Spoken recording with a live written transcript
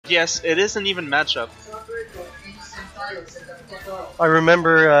Yes, it is an even matchup. I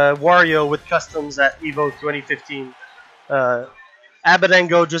remember Wario with customs at EVO 2015.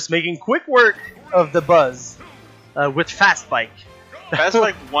 Abadango just making quick work of the Buzz with Fast Bike. Fast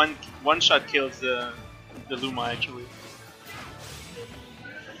Bike one shot kills the Luma actually.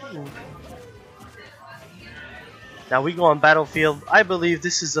 Now we go on Battlefield. I believe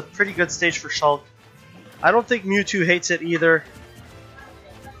this is a pretty good stage for Shulk. I don't think Mewtwo hates it either.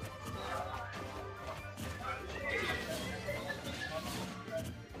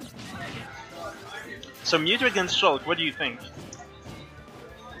 So Mewtwo against Shulk, what do you think?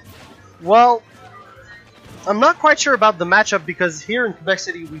 Well, I'm not quite sure about the matchup because here in Quebec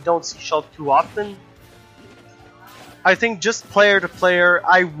City we don't see Shulk too often. I think just player to player,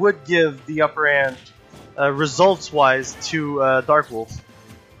 I would give the upper hand results-wise to Darkwolf.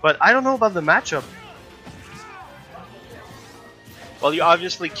 But I don't know about the matchup. Well, you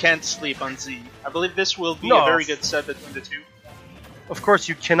obviously can't sleep on Z. I believe this will be No. a very good set between the two. Of course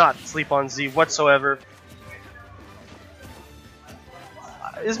you cannot sleep on Z whatsoever.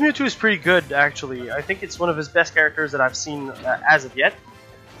 His Mewtwo is pretty good, actually. I think it's one of his best characters that I've seen as of yet.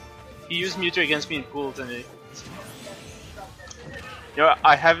 He used Mewtwo against me in pools, and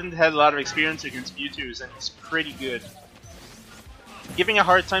I haven't had a lot of experience against Mewtwo's, and it's pretty good. Giving a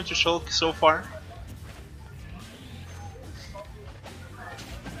hard time to Shulk so far.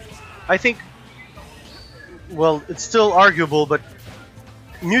 I think, well, it's still arguable, but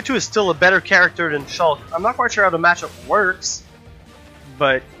Mewtwo is still a better character than Shulk. I'm not quite sure how the matchup works,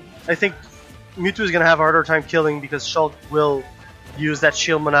 but I think Mewtwo is going to have a harder time killing because Shulk will use that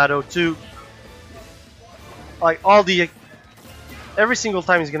Shield Monado to, like, every single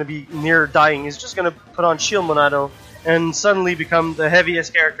time he's going to be near dying, he's just going to put on Shield Monado and suddenly become the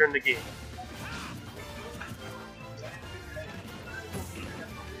heaviest character in the game.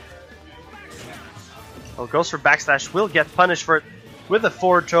 Oh, goes for backslash, will get punished for it with a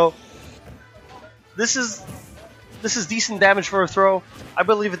forward throw. This is decent damage for a throw. I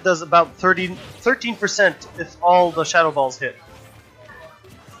believe it does about 13% if all the Shadow Balls hit.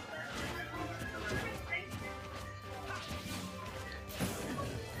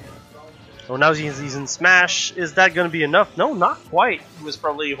 So now he's in Smash. Is that going to be enough? No, not quite. He was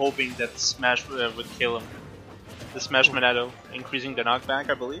probably hoping that Smash would kill him. The Smash Monado, increasing the knockback,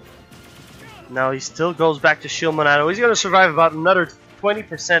 I believe. Now he still goes back to Shield Monado. He's going to survive about another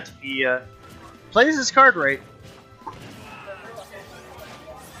 20% if he plays his card right.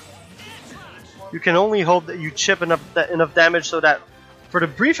 You can only hope that you chip enough damage so that for the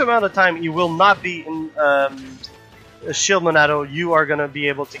brief amount of time you will not be in Shield Monado, you are going to be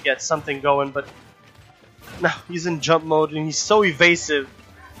able to get something going. But now he's in jump mode and he's so evasive.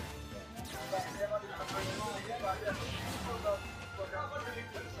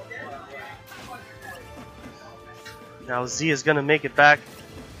 Now Z is going to make it back.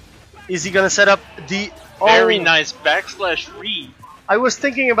 Is he going to set up the... Very nice backslash read. I was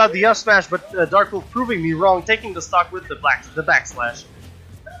thinking about the up smash, but Darkwolf proving me wrong, taking the stock with the backslash.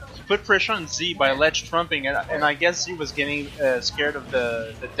 He put pressure on Z by ledge trumping, and I guess Z was getting scared of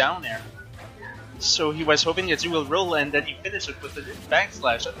the down air. So he was hoping that Z will roll and then he finished it with the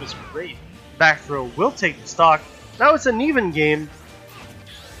backslash. That was great. Back throw will take the stock. Now it's an even game.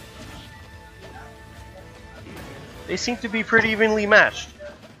 They seem to be pretty evenly matched.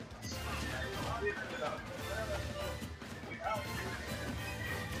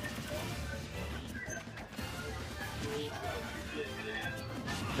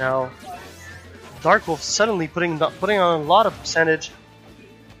 Now, Darkwolf suddenly putting on a lot of percentage.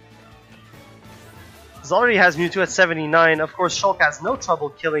 He already has Mewtwo at 79. Of course, Shulk has no trouble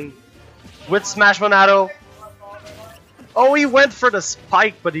killing with Smash Monado. Oh, he went for the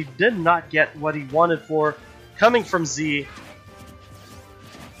spike, but he did not get what he wanted for. Coming from Z.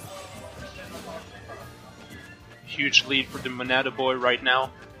 Huge lead for the Monado boy right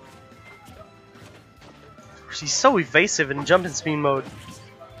now. He's so evasive in jump and spin mode.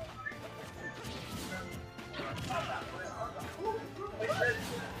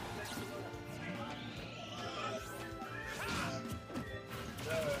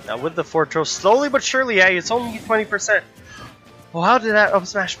 Now with the forward throw, slowly but surely, hey, it's only 20%. Well, how did that up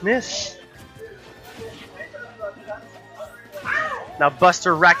smash miss? Now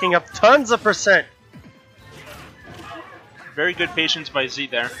Buster racking up tons of percent. Very good patience by Z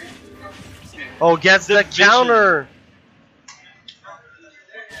there. Oh, gets the counter.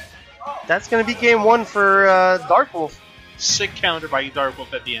 That's going to be game one for Darkwolf. Sick counter by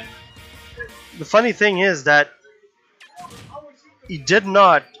Darkwolf at the end. The funny thing is that he did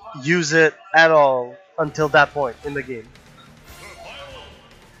not use it at all until that point in the game.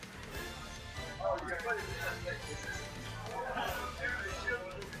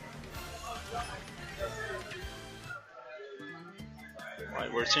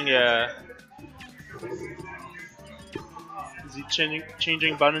 We're seeing is he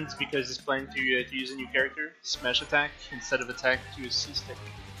changing buttons because he's planning to use a new character, smash attack, instead of attack to use C stick.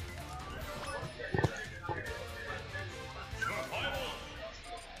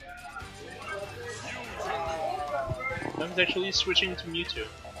 I'm actually switching to Mewtwo.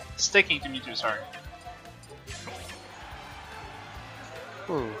 Sticking to Mewtwo, sorry.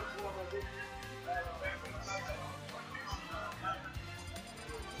 I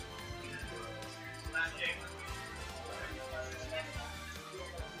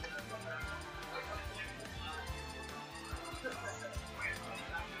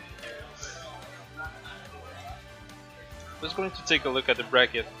was going to take a look at the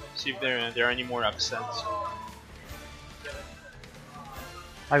bracket, see if there are any more upsets.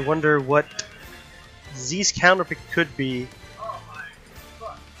 I wonder what Z's counterpick could be.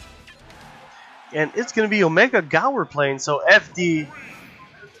 And it's going to be Omega Gower playing, so FD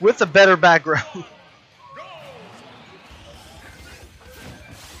with a better background.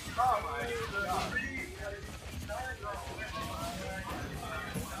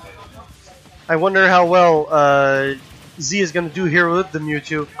 I wonder how well Z is going to do here with the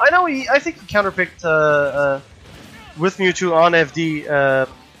Mewtwo. I think he counterpicked with Mewtwo on FD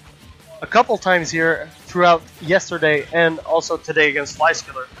a couple times here throughout yesterday and also today against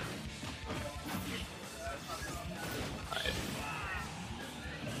Flyskiller.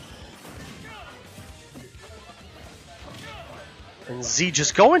 And Z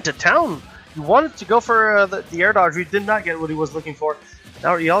just going to town. He wanted to go for the air dodge. He did not get what he was looking for.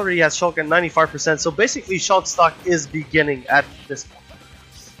 Now he already has Shulk at 95%, so basically Shulk stock is beginning at this point.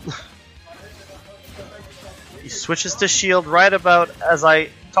 He switches to shield right about as I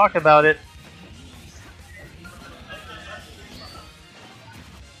talk about it.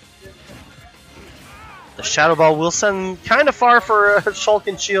 The Shadow Ball will send kind of far for Shulk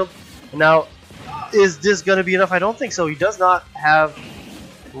and shield. Now, is this going to be enough? I don't think so. He does not have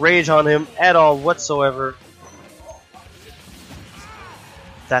rage on him at all whatsoever.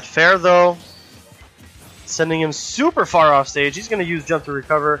 That fair though, sending him super far off stage. He's going to use jump to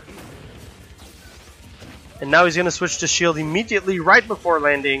recover. And now he's going to switch to shield immediately right before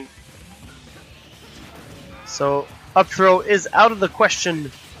landing. So up throw is out of the question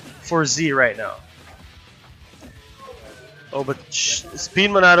for Z right now. Oh, but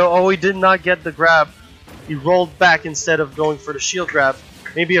Speed Monado, oh, he did not get the grab. He rolled back instead of going for the shield grab.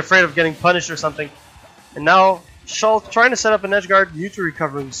 Maybe afraid of getting punished or something. And now Shulk trying to set up an edge guard. Mewtwo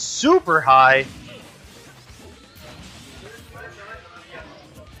recovering super high.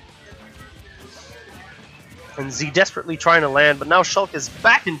 And Z desperately trying to land, but now Shulk is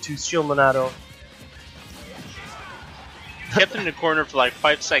back into Shield Monado. Kept in the corner for like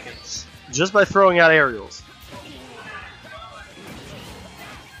 5 seconds. Just by throwing out aerials.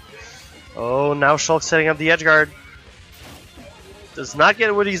 Oh, now Shulk setting up the edge guard. Does not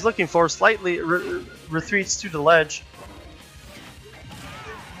get what he's looking for. Slightly retreats to the ledge.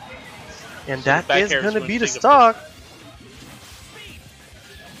 And that is going to be the stock.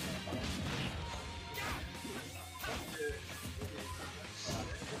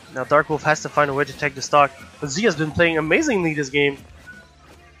 Now Darkwolf has to find a way to take the stock. But Z has been playing amazingly this game.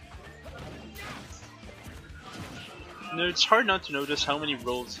 No, it's hard not to notice how many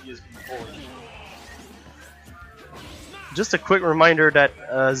rolls he has been pulling. Just a quick reminder that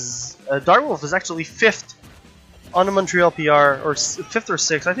Darkwolf is actually 5th on the Montreal PR, or 5th or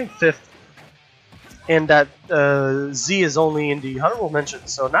 6th, I think 5th. And that Z is only in the honorable mention.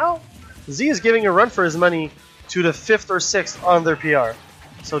 So now Z is giving a run for his money to the 5th or 6th on their PR.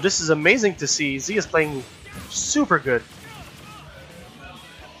 So this is amazing to see. Z is playing super good.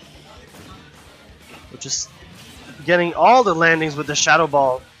 Just getting all the landings with the Shadow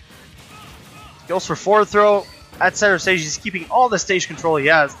Ball. Goes for forward throw at center stage. He's keeping all the stage control he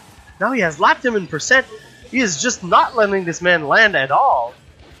has. Now he has lapped him in percent. He is just not letting this man land at all.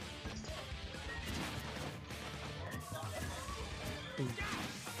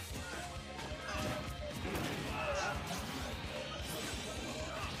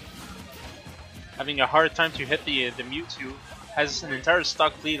 Having a hard time to hit the Mewtwo, has an entire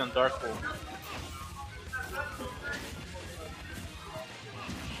stock lead on Darkwolf.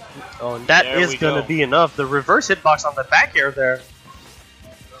 Oh, and that is going to be enough. The reverse hitbox on the back air there,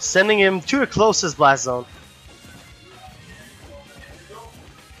 sending him to the closest blast zone.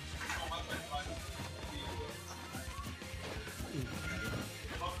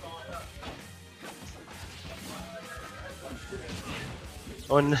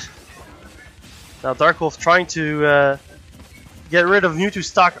 Oh, and now Darkwolf trying to get rid of Mewtwo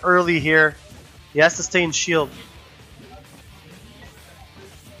stock early here. He has to stay in shield.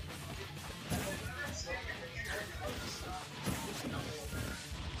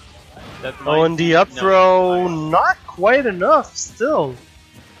 That Oh, and the up throw, not quite enough still.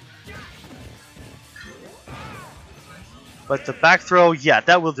 But the back throw, yeah,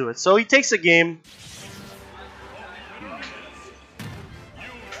 that will do it. So he takes a game.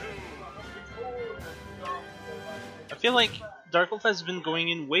 I feel like Darkwolf has been going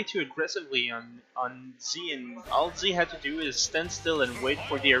in way too aggressively on Z, and all Z had to do is stand still and wait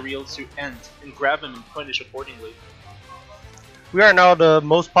for the aerials to end and grab him and punish accordingly. We are now the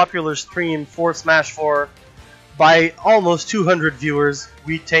most popular stream for Smash 4 by almost 200 viewers.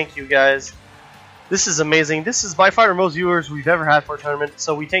 We thank you guys. This is amazing. This is by far the most viewers we've ever had for a tournament,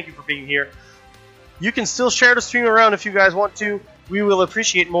 so we thank you for being here. You can still share the stream around if you guys want to. We will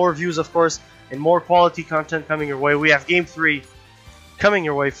appreciate more views, of course, and more quality content coming your way. We have Game 3 coming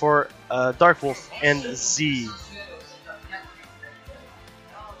your way for Darkwolf and Z.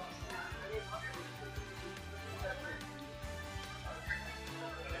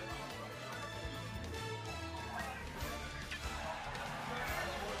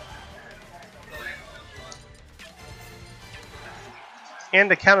 And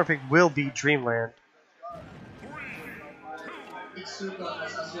the counterpick will be Dreamland.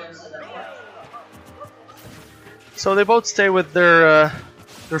 So they both stay with their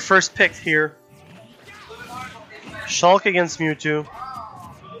first pick here. Shulk against Mewtwo.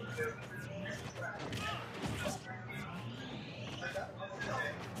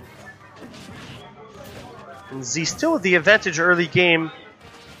 And Z still with the advantage early game.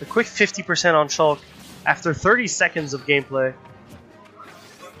 A quick 50% on Shulk after 30 seconds of gameplay.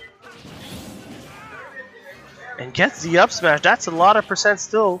 And gets the up smash. That's a lot of percent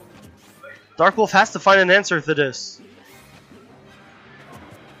still. Darkwolf has to find an answer to this.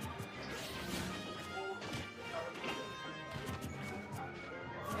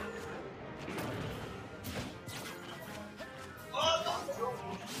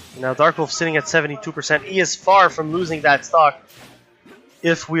 Now Darkwolf sitting at 72%. He is far from losing that stock.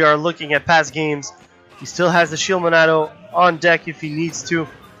 If we are looking at past games, he still has the Shield Monado on deck if he needs to.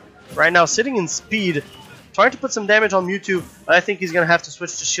 Right now sitting in speed. Trying to put some damage on Mewtwo, but I think he's going to have to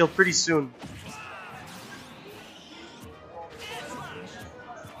switch to shield pretty soon.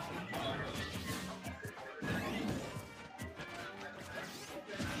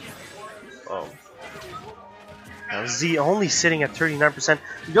 Oh. Now Z only sitting at 39%.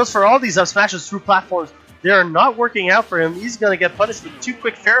 He goes for all these up smashes through platforms. They are not working out for him. He's going to get punished with 2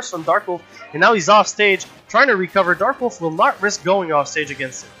 quick fairs from Darkwolf, and now he's off stage trying to recover. Darkwolf will not risk going off stage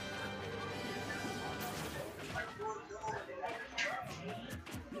against him.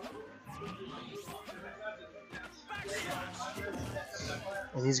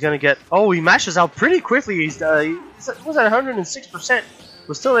 And he's going to get... Oh, he mashes out pretty quickly. He was at 106%.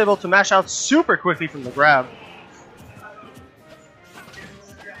 Was still able to mash out super quickly from the grab.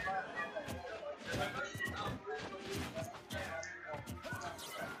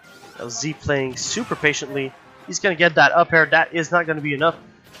 Now Z playing super patiently. He's going to get that up air. That is not going to be enough.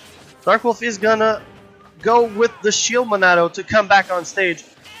 Darkwolf is going to go with the Shield Monado to come back on stage.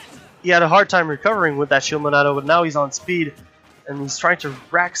 He had a hard time recovering with that Shield Monado, but now he's on speed. And he's trying to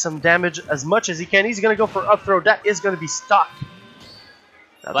rack some damage as much as he can. He's going to go for up throw. That is going to be stock.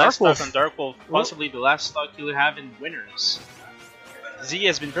 Now, last stock on Darkwolf, possibly the last stock he'll have in winners. Z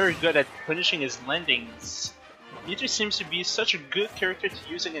has been very good at punishing his landings. Mewtwo seems to be such a good character to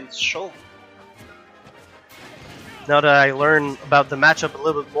use against Shulk. Now that I learn about the matchup a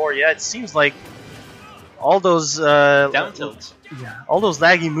little bit more, yeah, it seems like all those down tilt. Yeah, all those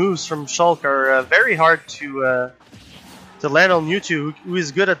laggy moves from Shulk are very hard to land on Mewtwo, who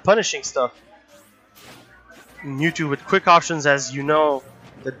is good at punishing stuff. Mewtwo with quick options, as you know,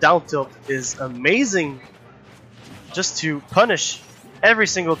 the down tilt is amazing just to punish every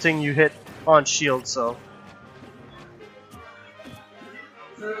single thing you hit on shield, so.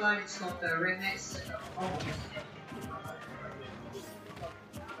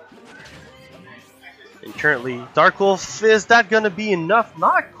 And currently, Darkwolf, is that going to be enough?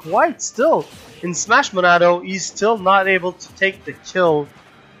 Not quite still. In Smash Monado, he's still not able to take the kill.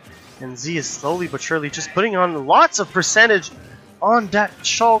 And Z is slowly but surely just putting on lots of percentage on that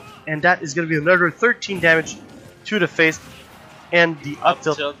Shulk. And that is going to be another 13 damage to the face. And the up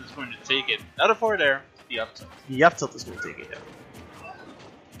tilt is going to take it. Out of forward air, the up tilt. The up tilt is going to take it, yeah.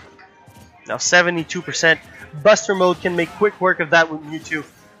 Now 72%. Buster mode can make quick work of that with Mewtwo.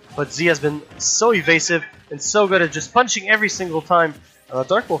 But Z has been so evasive and so good at just punching every single time.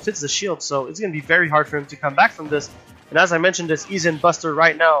 Darkwolf hits the shield, so it's going to be very hard for him to come back from this. And as I mentioned, he's in Buster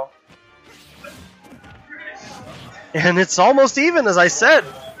right now. And it's almost even, as I said.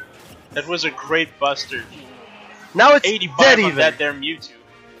 That was a great Buster. Now it's 85 dead on even. That there Mewtwo.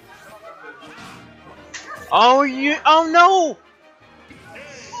 Oh, you! Oh no!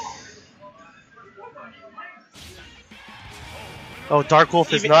 Oh,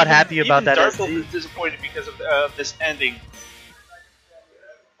 Darkwolf is not happy about that. Darkwolf SD. is disappointed because of this ending.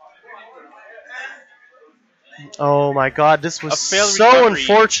 Oh my god, this was A failed so recovery.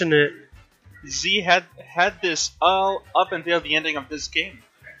 unfortunate. Z had this all up until the ending of this game.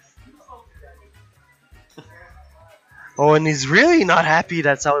 Oh, and he's really not happy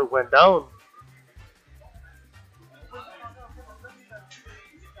that's how it went down.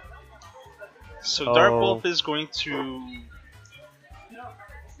 So Darkwolf is going to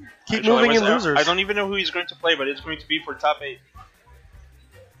keep moving in losers. I don't even know who he's going to play, but it's going to be for top 8.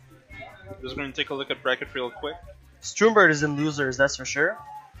 Just going to take a look at bracket real quick. Stroombird is in losers, that's for sure.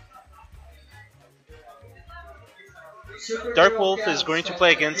 Darkwolf is going to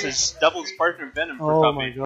play against his doubles partner Venom for Oh top my 8. god.